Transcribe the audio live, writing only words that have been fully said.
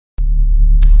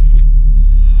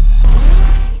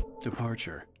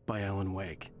Departure by Alan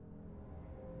Wake.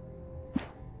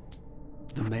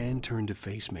 The man turned to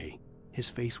face me. His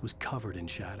face was covered in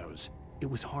shadows. It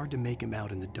was hard to make him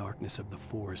out in the darkness of the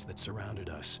forest that surrounded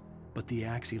us, but the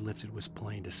axe he lifted was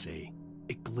plain to see.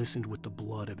 It glistened with the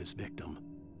blood of his victim.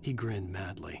 He grinned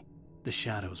madly. The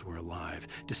shadows were alive,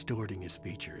 distorting his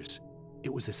features.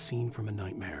 It was a scene from a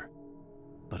nightmare,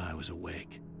 but I was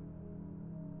awake.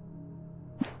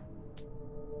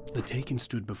 The Taken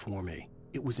stood before me.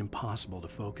 It was impossible to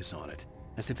focus on it,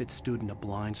 as if it stood in a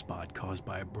blind spot caused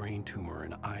by a brain tumor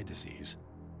and eye disease.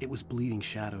 It was bleeding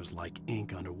shadows like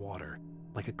ink underwater,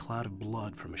 like a cloud of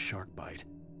blood from a shark bite.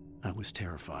 I was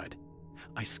terrified.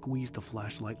 I squeezed the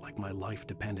flashlight like my life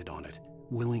depended on it,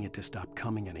 willing it to stop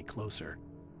coming any closer.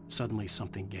 Suddenly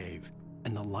something gave,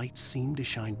 and the light seemed to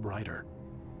shine brighter.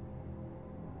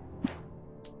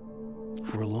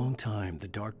 For a long time, the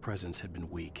dark presence had been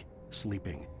weak,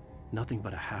 sleeping. Nothing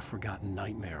but a half-forgotten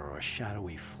nightmare or a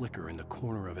shadowy flicker in the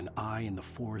corner of an eye in the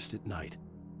forest at night.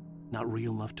 Not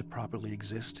real enough to properly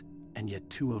exist, and yet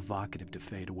too evocative to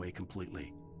fade away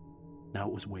completely. Now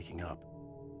it was waking up.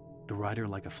 The rider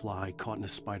like a fly caught in a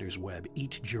spider's web,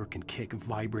 each jerk and kick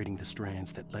vibrating the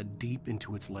strands that led deep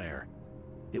into its lair.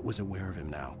 It was aware of him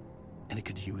now, and it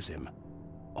could use him.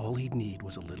 All he'd need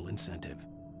was a little incentive.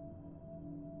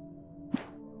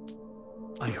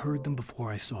 I heard them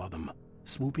before I saw them,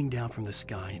 swooping down from the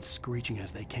sky and screeching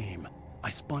as they came. I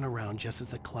spun around just as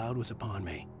the cloud was upon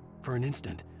me. For an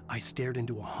instant, I stared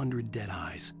into 100 dead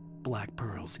eyes, black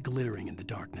pearls glittering in the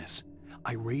darkness.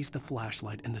 I raised the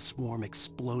flashlight and the swarm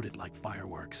exploded like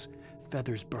fireworks.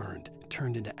 Feathers burned,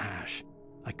 turned into ash.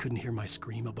 I couldn't hear my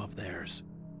scream above theirs.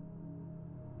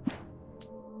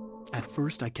 At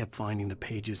first, I kept finding the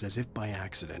pages as if by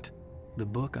accident. The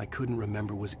book I couldn't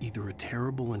remember was either a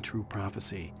terrible and true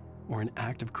prophecy or an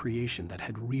act of creation that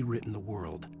had rewritten the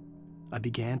world. I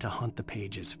began to hunt the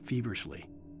pages feverishly,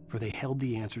 for they held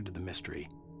the answer to the mystery.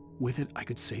 With it, I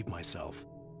could save myself.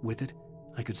 With it,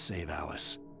 I could save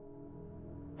Alice.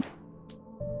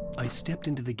 I stepped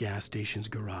into the gas station's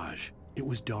garage. It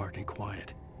was dark and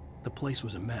quiet. The place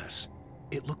was a mess.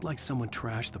 It looked like someone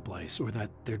trashed the place or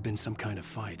that there'd been some kind of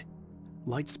fight.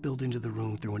 Light spilled into the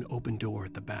room through an open door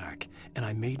at the back, and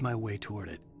I made my way toward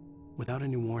it. Without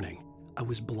any warning, I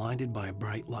was blinded by a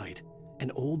bright light.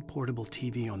 An old portable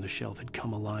TV on the shelf had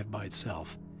come alive by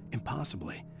itself.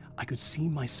 Impossibly, I could see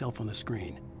myself on the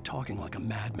screen, talking like a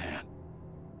madman.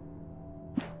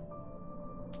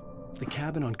 "The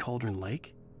cabin on Cauldron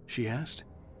Lake?" she asked.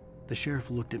 The sheriff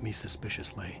looked at me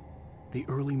suspiciously. The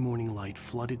early morning light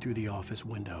flooded through the office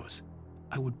windows.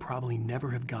 I would probably never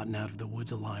have gotten out of the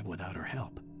woods alive without her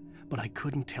help, but I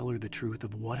couldn't tell her the truth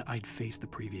of what I'd faced the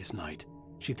previous night.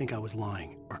 She'd think I was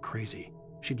lying or crazy.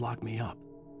 She'd lock me up,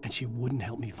 and she wouldn't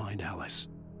help me find Alice.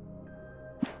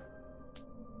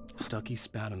 Stucky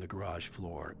spat on the garage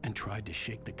floor and tried to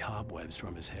shake the cobwebs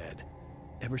from his head.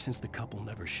 Ever since the couple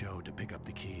never showed to pick up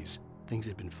the keys, things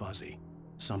had been fuzzy.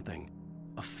 Something,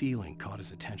 a feeling caught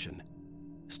his attention.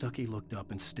 Stucky looked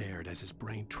up and stared as his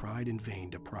brain tried in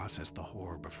vain to process the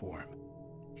horror before him.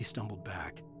 He stumbled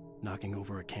back, knocking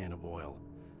over a can of oil.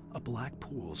 A black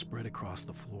pool spread across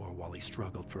the floor while he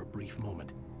struggled for a brief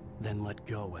moment, then let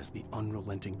go as the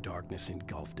unrelenting darkness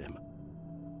engulfed him.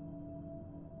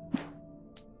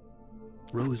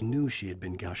 Rose knew she had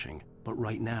been gushing, but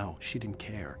right now she didn't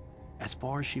care. As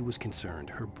far as she was concerned,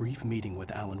 her brief meeting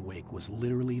with Alan Wake was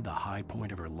literally the high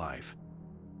point of her life.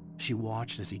 She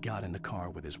watched as he got in the car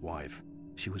with his wife.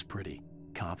 She was pretty,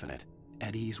 confident,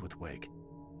 at ease with Wake.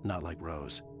 Not like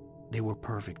Rose. They were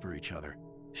perfect for each other.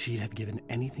 She'd have given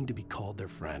anything to be called their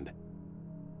friend.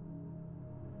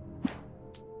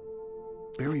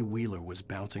 Barry Wheeler was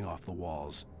bouncing off the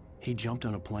walls. He jumped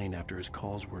on a plane after his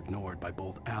calls were ignored by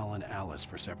both Al and Alice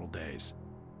for several days.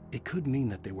 It could mean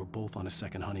that they were both on a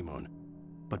second honeymoon,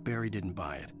 but Barry didn't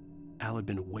buy it. Al had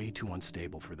been way too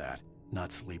unstable for that,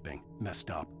 not sleeping,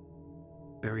 messed up.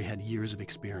 Barry had years of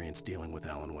experience dealing with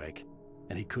Alan Wake,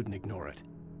 and he couldn't ignore it.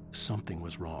 Something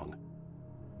was wrong.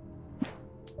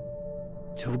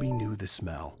 Toby knew the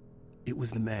smell. It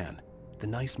was the man, the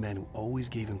nice man who always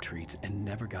gave him treats and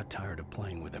never got tired of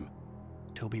playing with him.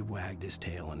 Toby wagged his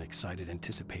tail in excited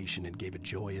anticipation and gave a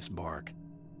joyous bark.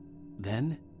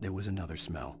 Then there was another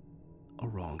smell, a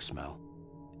wrong smell,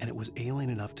 and it was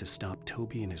alien enough to stop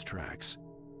Toby in his tracks.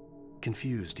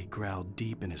 Confused, he growled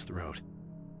deep in his throat.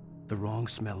 The wrong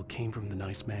smell came from the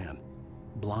nice man.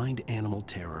 Blind animal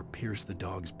terror pierced the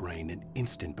dog's brain an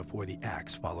instant before the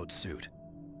axe followed suit.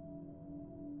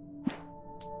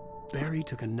 Barry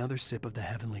took another sip of the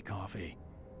heavenly coffee.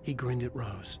 He grinned at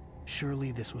Rose.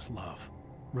 Surely this was love.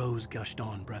 Rose gushed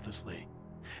on breathlessly.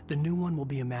 The new one will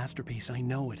be a masterpiece, I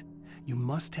know it. You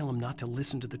must tell him not to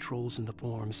listen to the trolls in the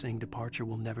forums saying Departure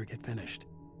will never get finished.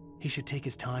 He should take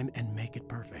his time and make it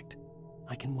perfect.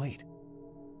 I can wait.